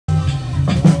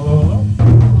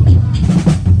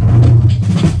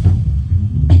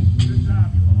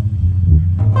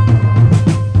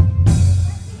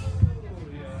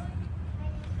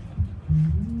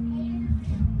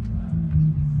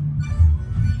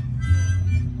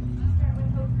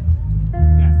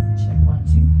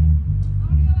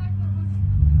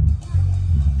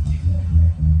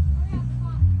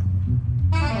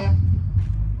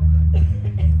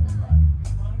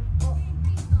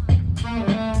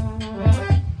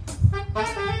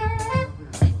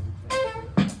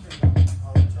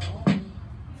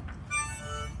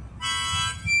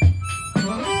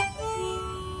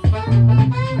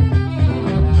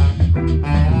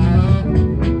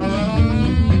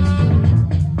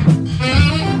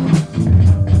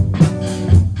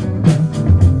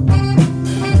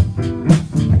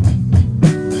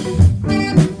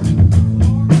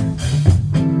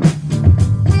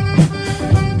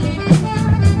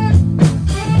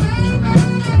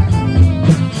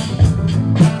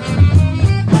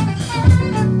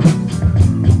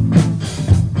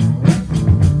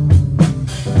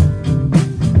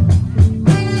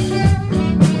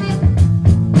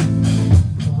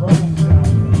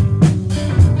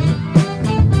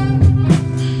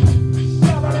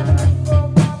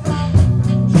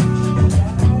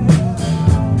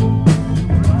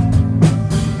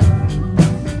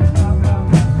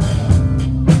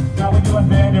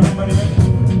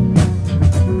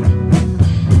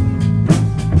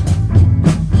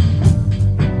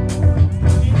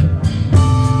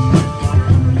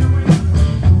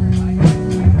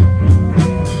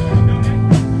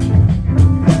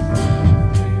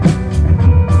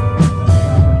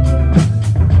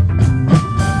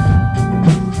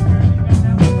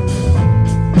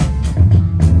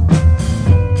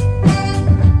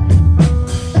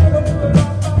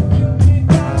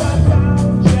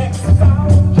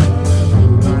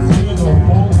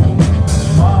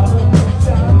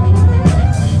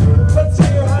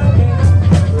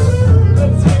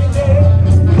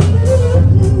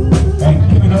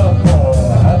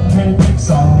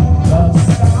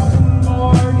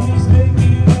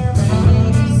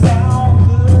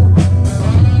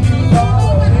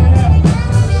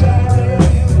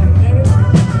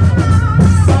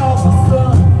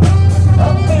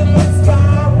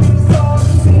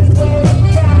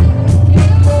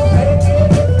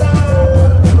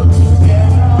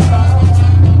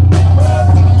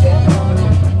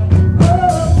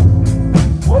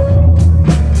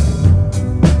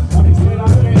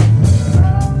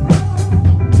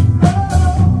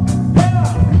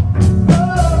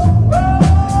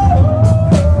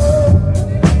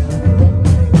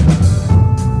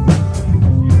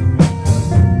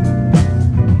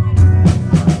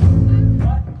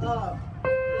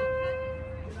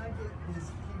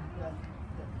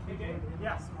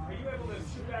Are you able to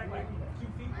shoot back like 2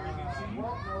 feet where you can see?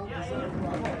 Yeah.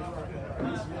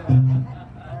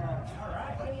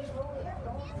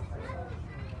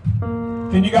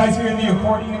 Can you guys hear the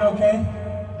accordion okay?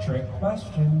 Trick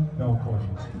question. No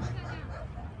accordion.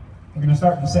 We're going to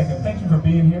start in a second. Thank you for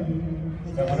being here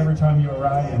at whatever time you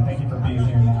arrive, and thank you for being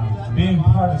here now. Being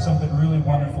part of something really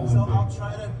wonderful and big. I'll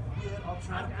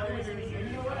try to play with you.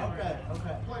 Okay.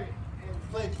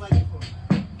 Play for me.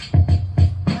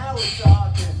 Now we're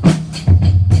talking.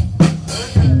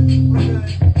 We're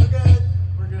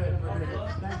good.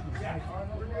 Thank you.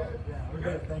 We're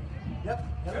good. Thank you. Yep.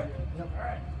 All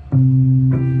right.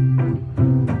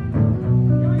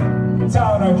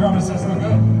 Tyler and our drummer says we're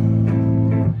good.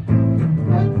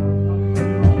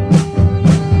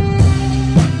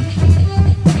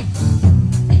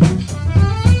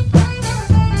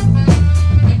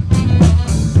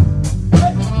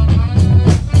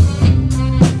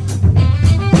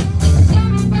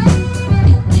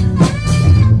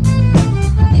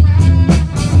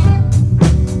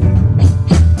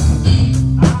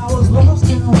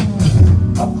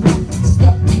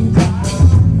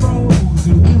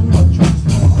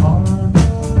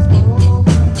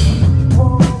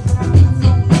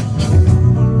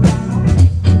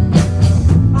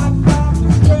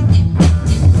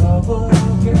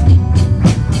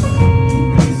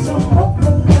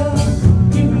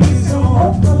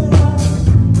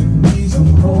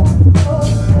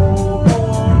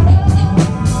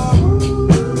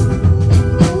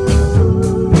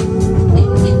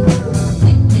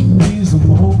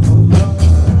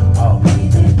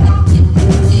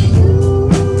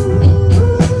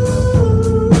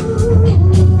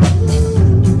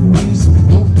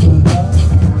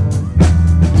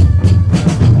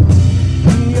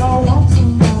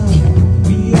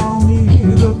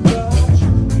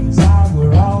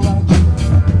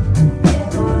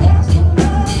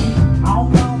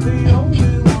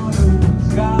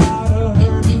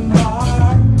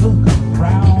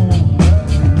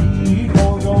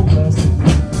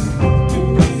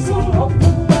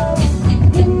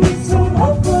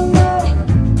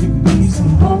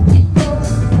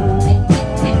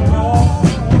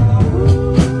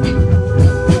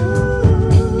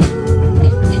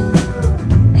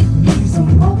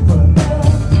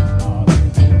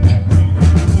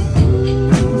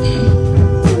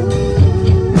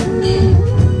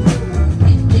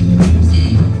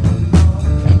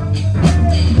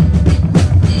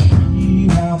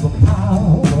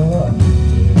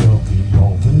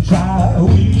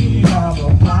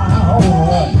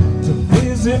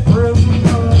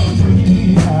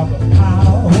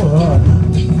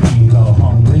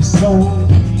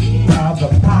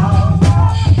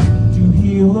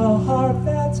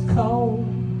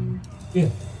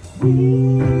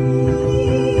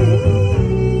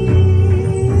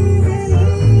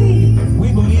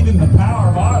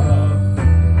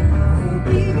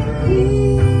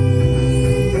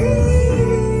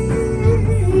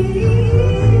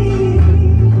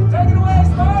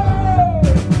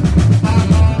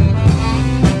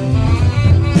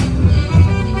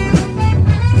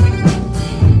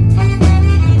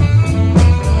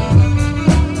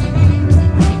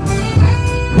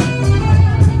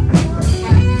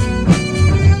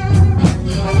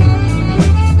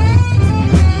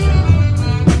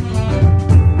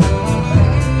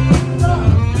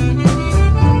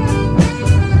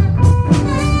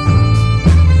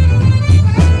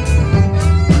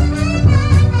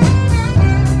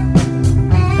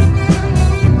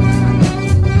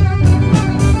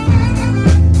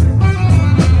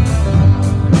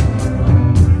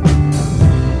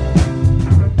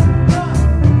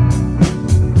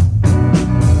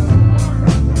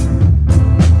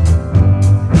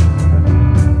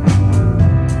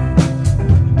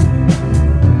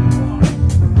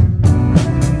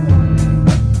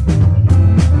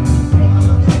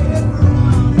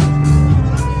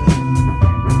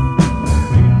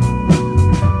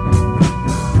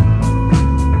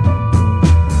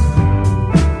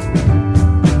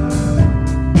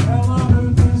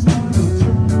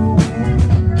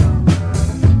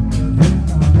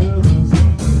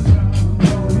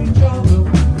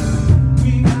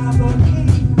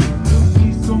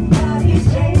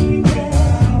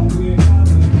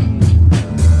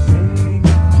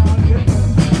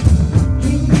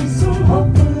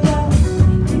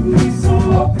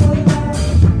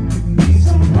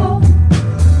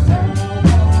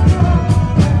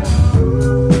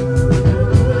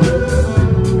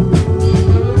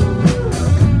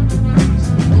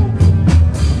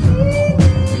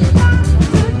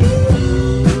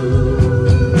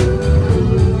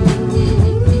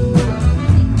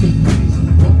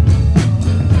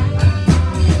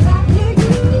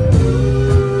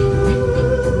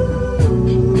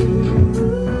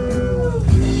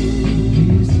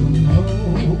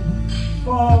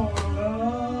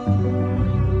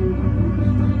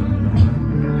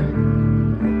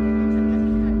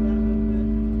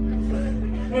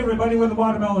 everybody with the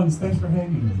watermelons, thanks for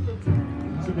hanging.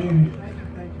 Thanks for being here.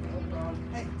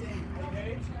 Hey, Dave. Hey,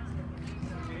 Dave.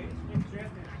 Can you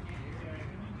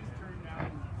just turn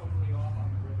down totally off on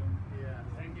the rhythm? Yeah.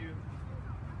 Thank you.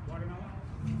 Watermelon?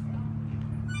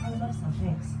 I love some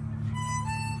thanks.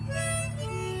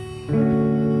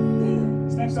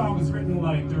 This next song was written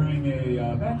like during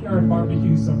a backyard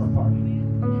barbecue summer party.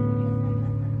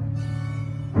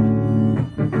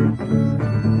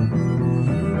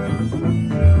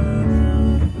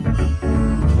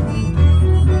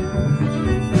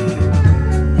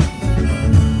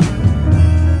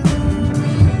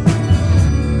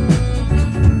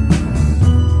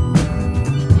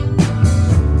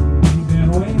 We've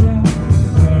been waiting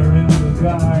there in the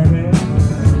garden.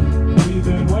 We've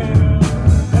been waiting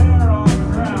there on the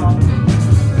ground.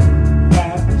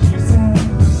 That she said,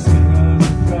 sing us a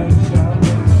pledge of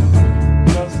it.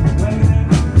 Just waiting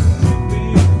to be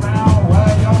found. Why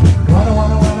y'all?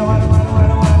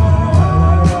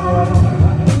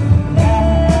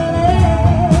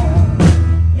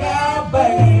 Yeah,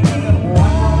 baby.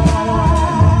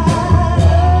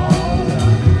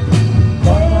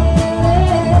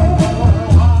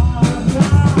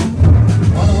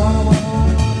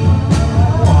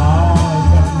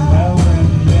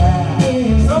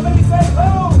 Somebody say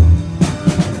who?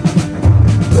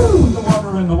 Who's the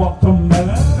water in the watermelon?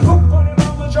 Who put it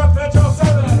on the truck that you're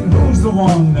selling? Who's the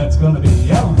one that's gonna be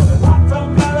yelling for the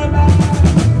watermelon man?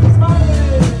 Smiley!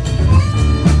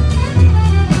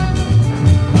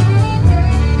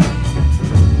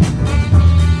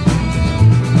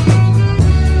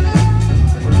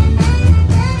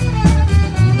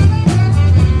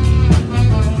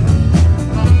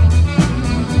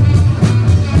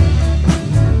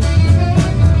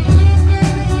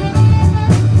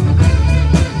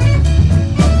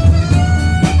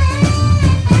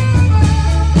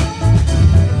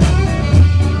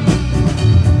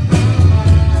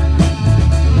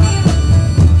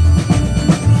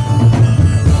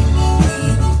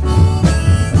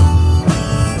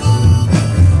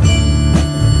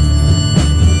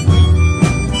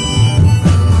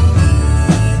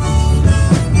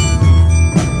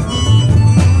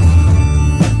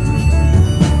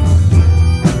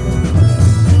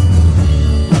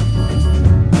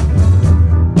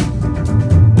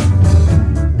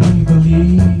 We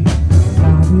believe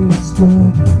God is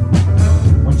good.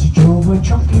 When she drove a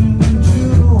truck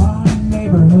into our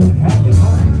neighborhood, had his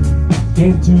heart,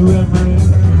 gave to every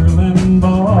girl and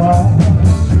boy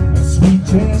a sweet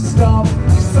taste of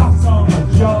sauce on the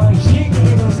joy. She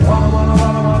gave us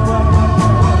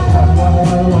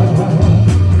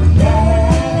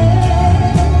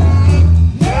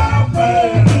yeah,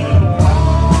 baby.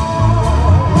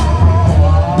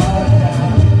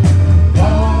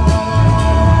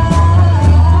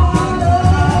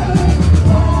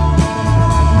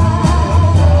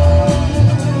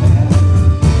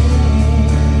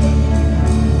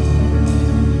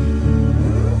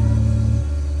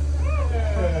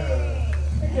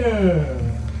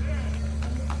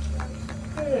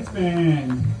 It's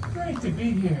been great to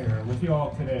be here with you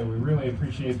all today. We really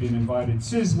appreciate being invited.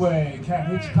 Sizway, Cat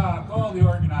Hitchcock, all the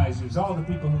organizers, all the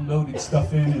people who loaded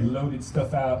stuff in and loaded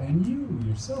stuff out, and you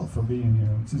yourself for being here.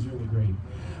 This is really great.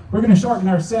 We're going to shorten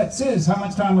our set. Sis, how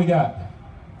much time we got?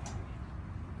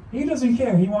 He doesn't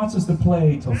care. He wants us to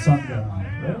play till sundown.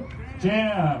 Right?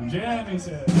 Jam, he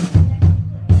said.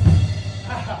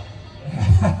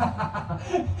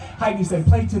 Heidi said,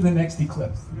 play to the next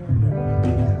Eclipse.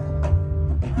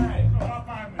 Alright,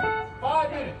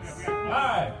 5 minutes.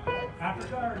 Alright. After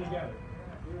dark together.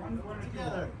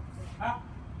 Together. Huh?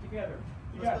 Together.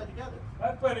 Let's play together.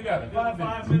 Let's play together. 5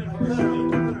 minutes. 5 minutes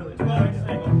version. Literally.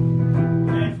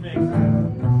 Dance mix.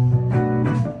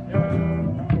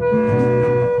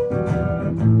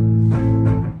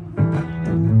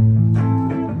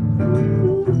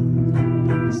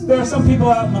 There are some people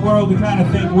out in the world who kind of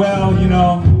think, well, you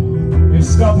know, if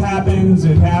stuff happens,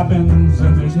 it happens,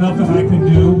 and there's nothing I can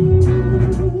do.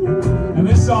 And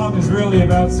this song is really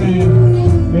about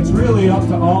saying it's really up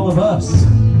to all of us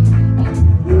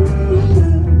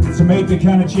to make the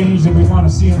kind of change that we want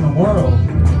to see in the world.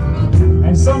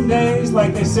 And some days,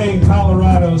 like they say in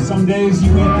Colorado, some days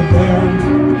you eat the bear,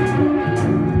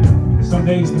 some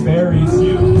days the bear eats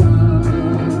you.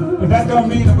 But that don't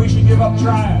mean that we should give up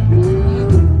trying.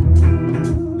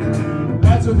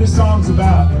 That's what this song's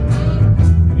about.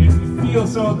 If you feel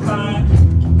so inclined,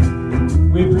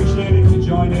 we appreciate it if you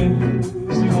join in,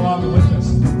 sing along with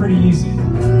us. It's pretty easy.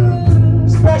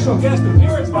 Special guest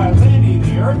appearance by Lenny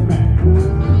the Earthman.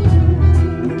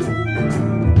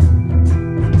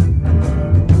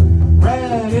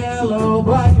 Red, yellow,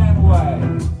 black and white,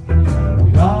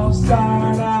 we all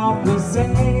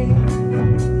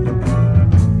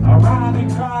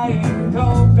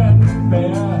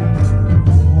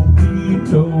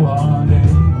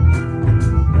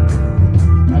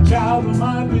love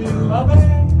might be loving,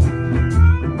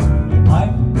 it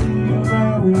might be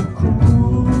very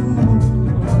cruel,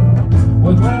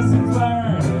 with lessons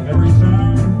learned at every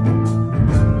turn.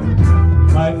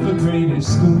 Life the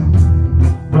greatest school.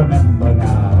 Remember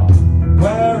now,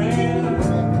 we're in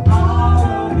all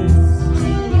of this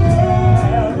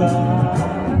together.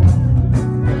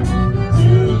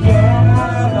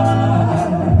 Together,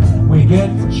 we get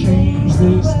to change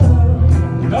this world.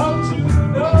 Don't you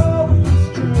know it's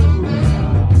true?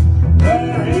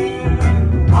 We're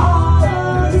in all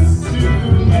of this together.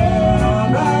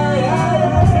 Yeah.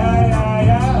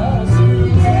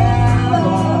 Together,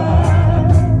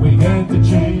 we get to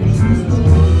change this world.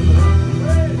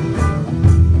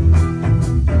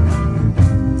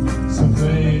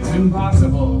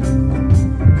 Impossible.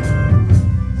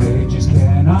 They just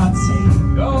cannot see.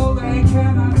 No, they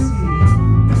cannot see.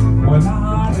 We're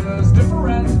not as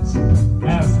different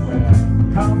as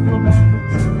we're complementary.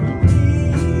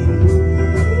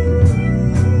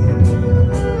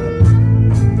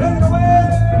 Take it away.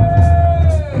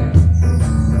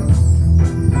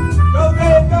 Go,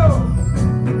 Dave, go.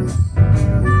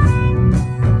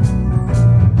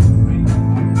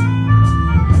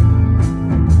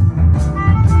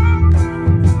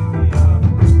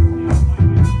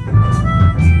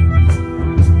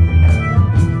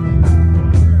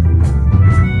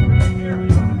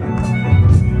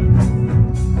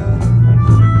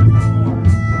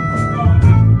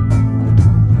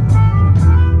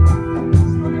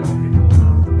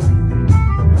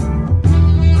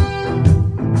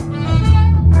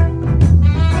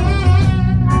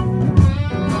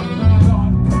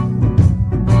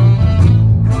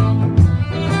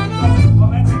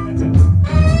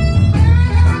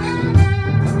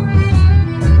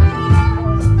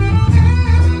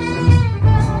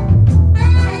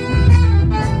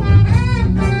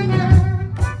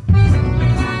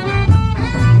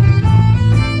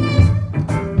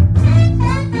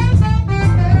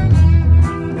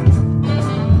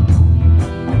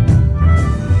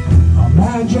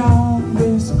 Imagine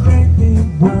this great big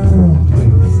world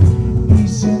with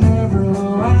peace in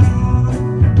everywhere.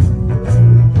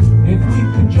 If we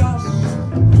could just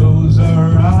close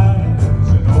our eyes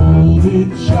and hold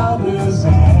each other's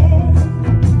hand,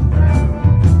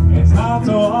 it's not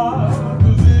so hard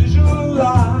to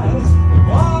visualize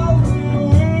what we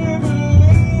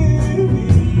believe.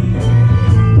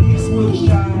 Peace will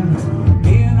shine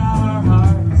in our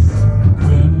hearts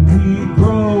when we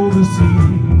grow the seed.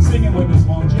 Sing it with us,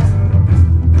 won't you?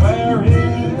 We're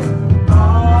in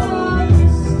all of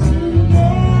this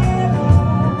together.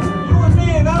 You and me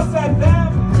and us and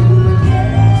them.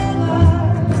 Together,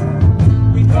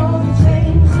 we're gonna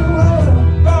change the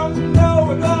world. Don't you know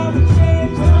we're gonna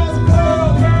change this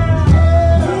world? We're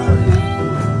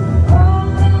in all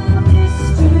of this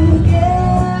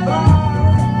together.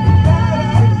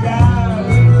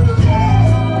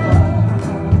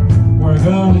 We're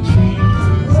gonna change.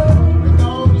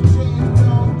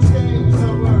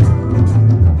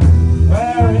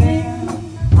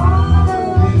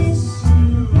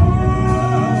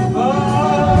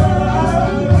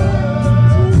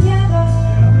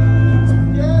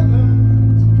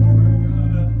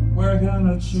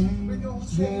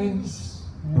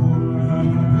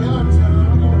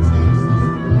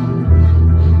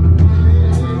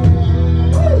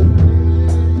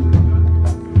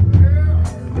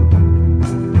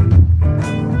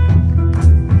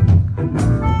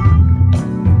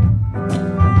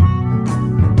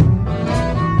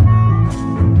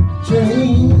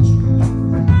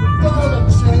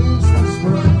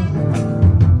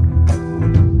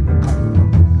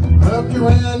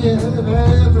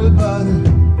 Everybody,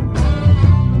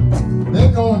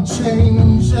 they're gonna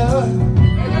change,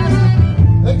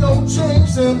 they're gonna change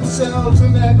themselves,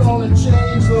 and they're gonna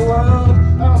change the world.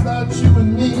 How about you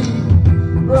and me,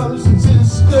 brothers and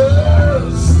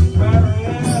sisters? We're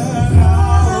in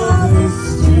all of this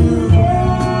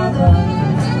together.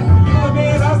 You and me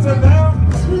and us and them.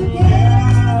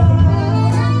 Together,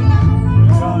 we're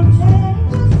gonna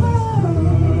change the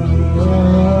world.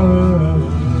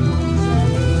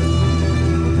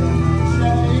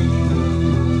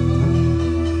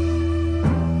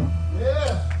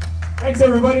 Thanks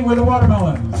everybody, we're the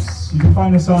Watermelons. You can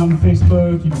find us on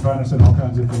Facebook, you can find us on all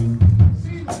kinds of things.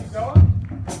 Keep going?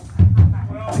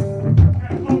 Well, we're going to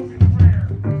close with prayer.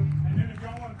 And then if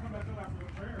y'all want to come back up after the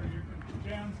prayer, you can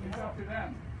jam some stuff to them.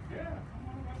 Yeah,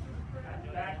 come on up to the prayer.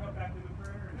 Back up after the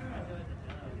prayer.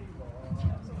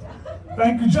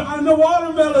 Thank you, John. The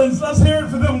Watermelons. Let's hear it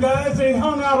for them, guys. They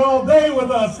hung out all day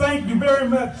with us. Thank you very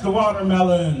much, the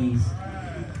Watermelons.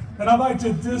 And I'd like to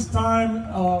at this time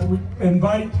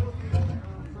invite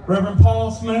Reverend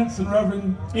Paul Smith and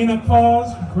Reverend Enoch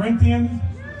Falls, Corinthian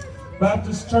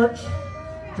Baptist Church,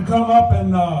 to come up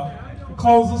and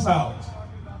close us out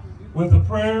with a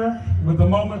prayer, with a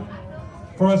moment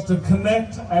for us to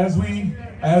connect as we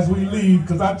leave.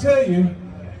 Because I tell you,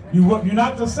 you're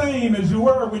not the same as you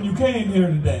were when you came here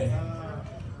today.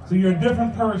 So you're a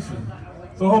different person.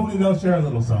 So hopefully they'll share a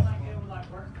little something.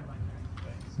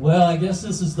 Well, I guess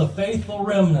this is the faithful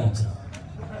remnant.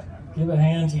 Give a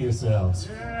hand to yourselves.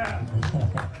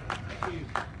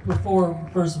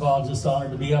 First of all, just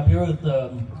honored to be up here with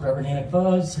Reverend Enoch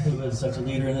Fuzz, who is such a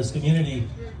leader in this community.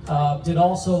 Did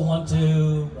also want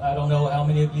to, I don't know how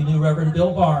many of you knew Reverend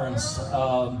Bill Barnes,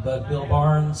 but Bill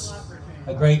Barnes,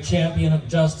 a great champion of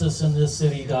justice in this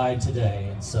city, died today.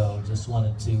 And so just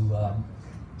wanted to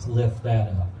lift that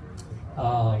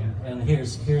up. And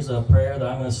here's a prayer that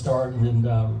I'm going to start, and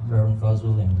then Reverend Fuzz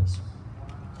will end us.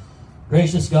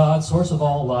 Gracious God, source of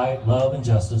all light, love, and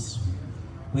justice,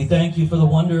 we thank you for the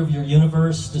wonder of your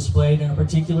universe displayed in a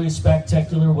particularly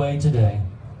spectacular way today.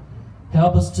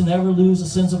 Help us to never lose a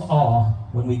sense of awe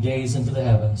when we gaze into the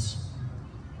heavens,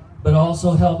 but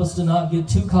also help us to not get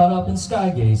too caught up in sky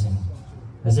gazing,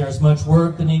 as there is much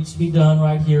work that needs to be done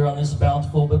right here on this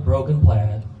bountiful but broken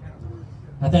planet.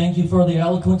 I thank you for the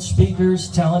eloquent speakers,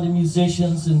 talented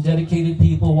musicians, and dedicated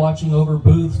people watching over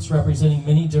booths representing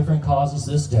many different causes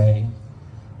this day,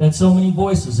 that so many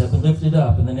voices have been lifted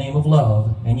up in the name of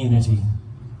love and unity.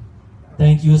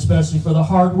 Thank you especially for the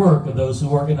hard work of those who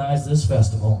organized this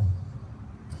festival.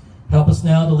 Help us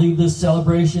now to leave this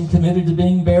celebration committed to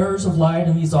being bearers of light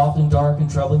in these often dark and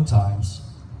troubling times.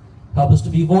 Help us to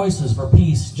be voices for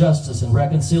peace, justice, and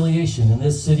reconciliation in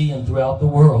this city and throughout the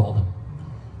world.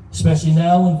 Especially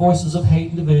now when voices of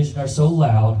hate and division are so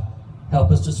loud,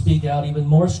 help us to speak out even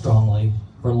more strongly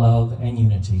for love and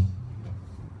unity.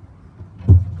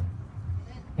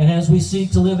 And as we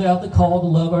seek to live out the call to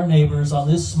love our neighbors on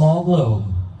this small globe,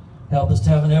 help us to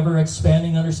have an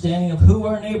ever-expanding understanding of who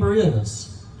our neighbor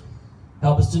is.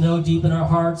 Help us to know deep in our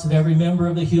hearts that every member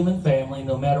of the human family,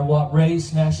 no matter what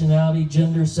race, nationality,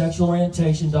 gender, sexual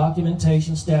orientation,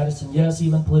 documentation, status, and yes,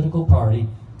 even political party,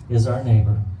 is our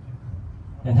neighbor.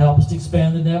 And help us to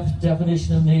expand the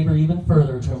definition of neighbor even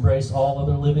further to embrace all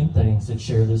other living things that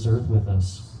share this earth with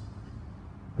us.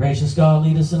 Gracious God,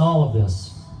 lead us in all of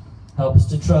this. Help us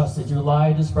to trust that your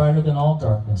light is brighter than all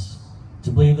darkness, to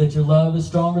believe that your love is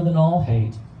stronger than all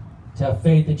hate, to have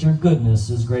faith that your goodness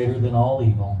is greater than all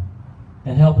evil,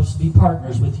 and help us to be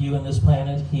partners with you in this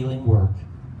planet healing work.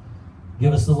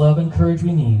 Give us the love and courage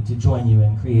we need to join you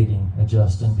in creating a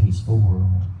just and peaceful world.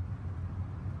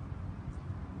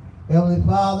 Heavenly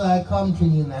Father, I come to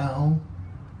you now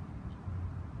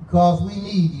because we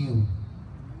need you.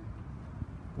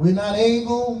 We're not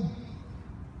able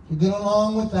to get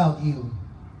along without you.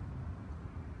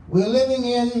 We're living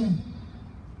in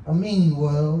a mean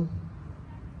world.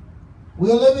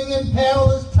 We're living in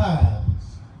perilous times.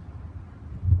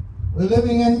 We're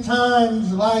living in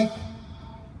times like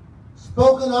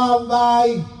spoken of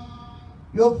by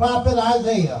your prophet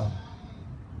Isaiah,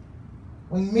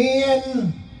 when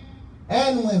men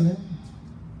and women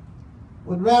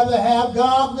would rather have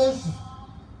darkness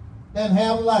than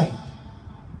have light.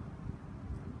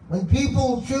 When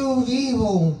people choose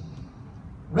evil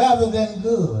rather than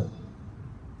good.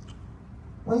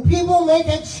 When people make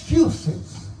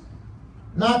excuses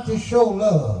not to show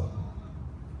love.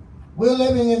 We're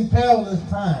living in perilous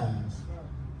times.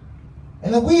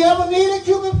 And if we ever needed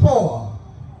you before,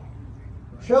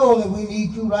 surely we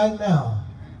need you right now.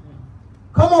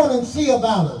 Come on and see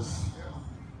about us.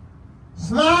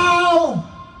 Smile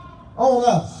on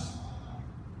us.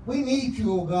 We need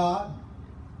you, oh God.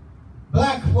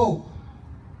 Black folk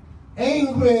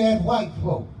angry at white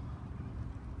folk.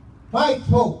 White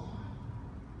folk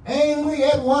angry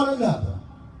at one another.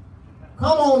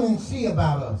 Come on and see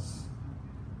about us.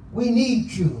 We need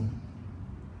you.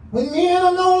 When men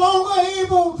are no longer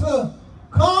able to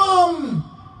come,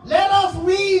 let us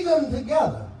reason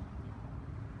together.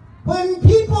 When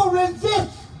people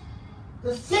resist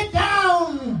to sit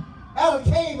down at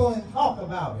a table and talk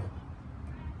about it,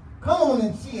 come on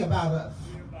and see about us.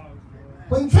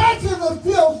 When churches are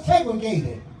still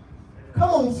segregated, come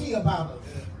on and see about us.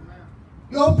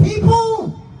 Your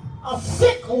people are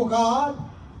sick, oh God.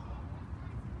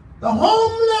 The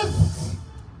homeless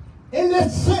in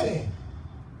this city,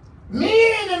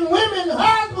 men and women,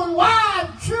 husbands,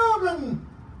 wives, children,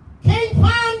 can't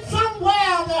find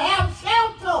somewhere to have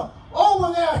shelter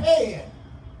over their head.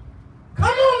 Come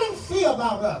on and see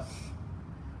about us.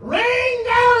 Rain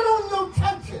down on your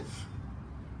churches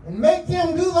and make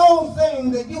them do those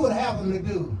things that you would have them to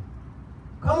do.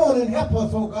 Come on and help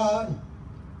us, oh God.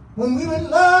 when we would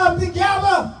love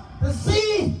together to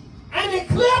see an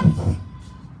eclipse,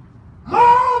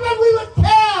 more than we would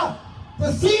care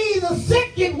to see the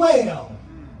sick get well.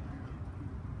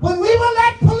 When we would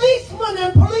let policemen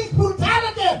and police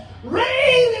brutality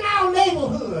reign in our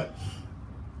neighborhoods,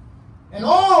 and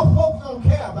all folks don't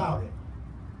care about it.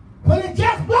 When it's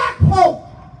just black folk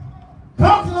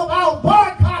talking about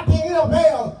boycotting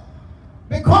Israel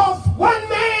because one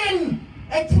man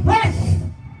expressed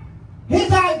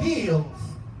his ideals.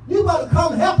 You better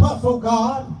come help us, oh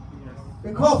God,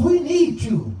 because we need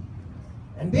you.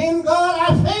 And then, God,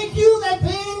 I thank you that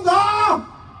things are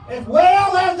as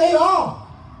well as they are.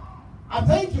 I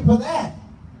thank you for that.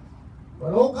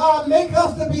 But, oh God, make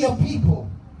us to be a people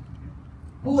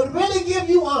who would really give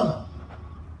you honor.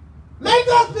 Make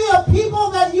us be a people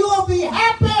that you will be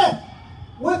happy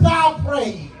with our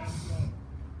praise.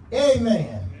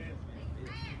 Amen.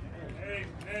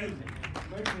 Amen.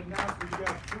 Make an announcement. You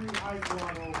got free ice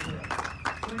water over there.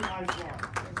 Free ice water.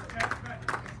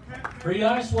 Free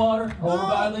ice water over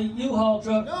by the U-Haul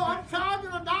truck. No, I'm charging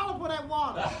 $1 for that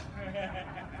water.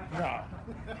 No.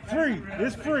 Free.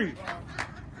 It's free.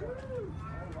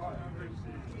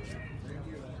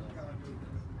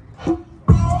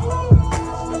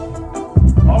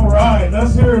 All right,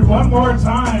 let's hear it one more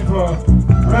time for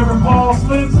Reverend Paul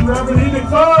Slintz and Reverend Enoch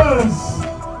Fuzz.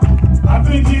 I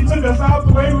think he took us out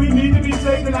the way we need to be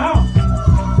taken out.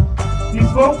 He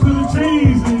spoke to the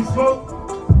trees and he spoke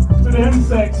to the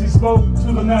insects. He spoke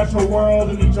to the natural world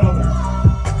and each other.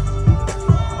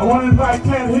 I want to invite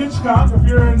Cat Hitchcock, if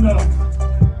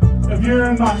you're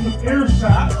in my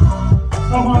earshot,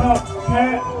 come on up,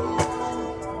 Cat,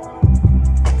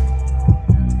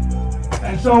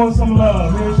 and show us some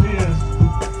love. Here she is.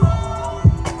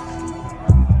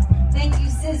 Thank you,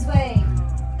 Sizway.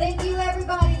 Thank you,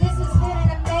 everybody. This has been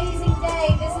an amazing day.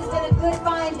 This has been a good,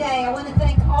 fine day. I want to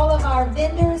thank all of our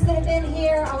vendors that have been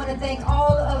here. I want to thank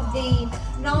all of the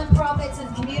nonprofits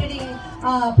and community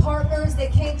partners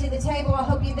that came to the table. I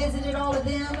hope you visited all of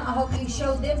them. I hope you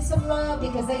showed them some love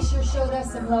because they sure showed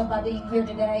us some love by being here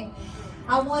today.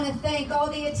 I want to thank all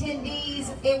the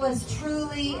attendees. It was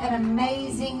truly an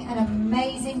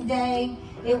amazing day.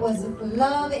 It was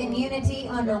love and unity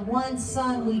under one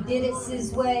sun. We did it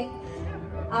Sizway.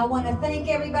 I want to thank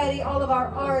everybody, all of our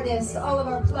artists, all of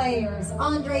our players,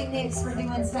 Andre Nix for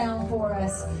doing sound for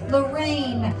us,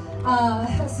 Lorraine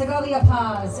Segovia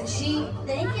Paz.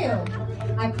 Thank you.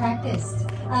 I practiced.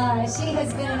 She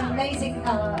has been an amazing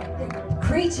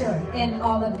creature in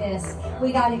all of this.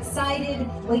 We got excited.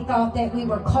 We thought that we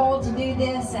were called to do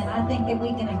this, and I think that we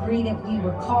can agree that we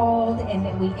were called and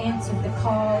that we answered the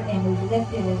call and we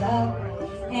lifted it up.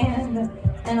 And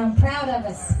I'm proud of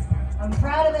us. I'm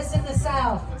proud of us in the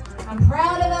South. I'm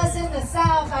proud of us in the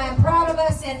South. I am proud of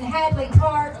us in Hadley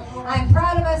Park. I'm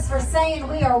proud of us for saying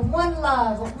we are one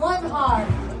love, one heart,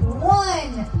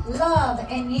 one love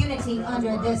and unity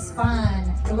under this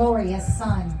fine, glorious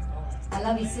sun. I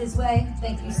love you, Sizway.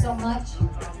 Thank you so much.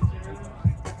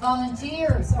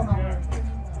 Volunteers. Oh, my word.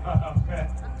 Okay.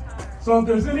 So if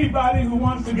there's anybody who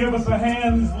wants to give us a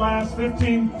hand these last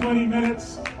 15, 20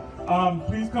 minutes,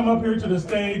 please come up here to the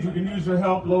stage. We can use your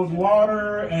help loading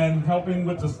water and helping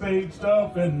with the stage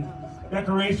stuff and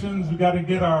decorations. We got to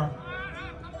get our,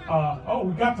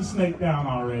 we got the snake down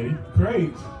already.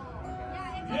 Great.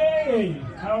 Yay.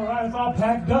 All right, it's all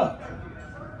packed up.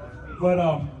 But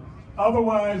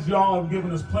otherwise, y'all have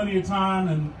given us plenty of time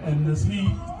and this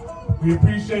heat. We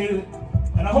appreciate it.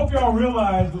 And I hope y'all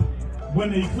realized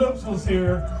when the eclipse was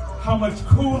here, how much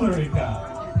cooler it got.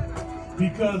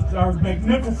 Because our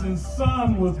magnificent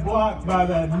sun was blocked by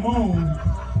that moon,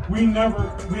 we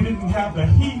didn't have the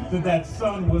heat that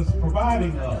sun was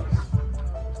providing us.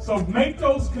 So make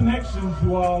those connections,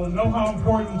 you all, and know how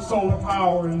important solar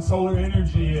power and solar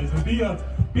energy is. And be a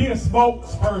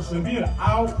spokesperson, be an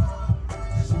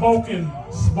outspoken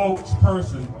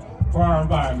spokesperson for our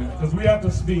environment, because we have to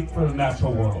speak for the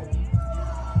natural world.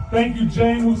 Thank you,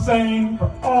 Jane Hussein,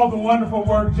 for all the wonderful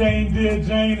work Jane did.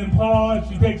 Jane and Paul, as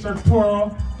she takes her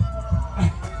twirl.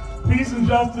 Peace and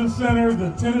Justice Center,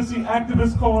 the Tennessee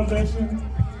Activist Coalition,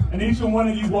 and each and one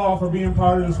of you all for being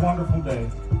part of this wonderful day.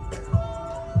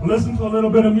 We'll listen to a little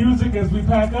bit of music as we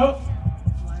pack up.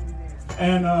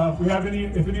 And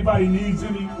if anybody needs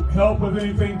any help with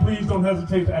anything, please don't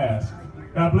hesitate to ask.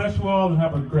 God bless you all and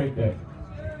have a great day.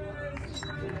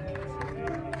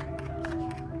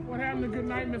 What happened to good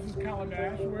night, Mrs.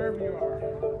 Calabash, wherever you are?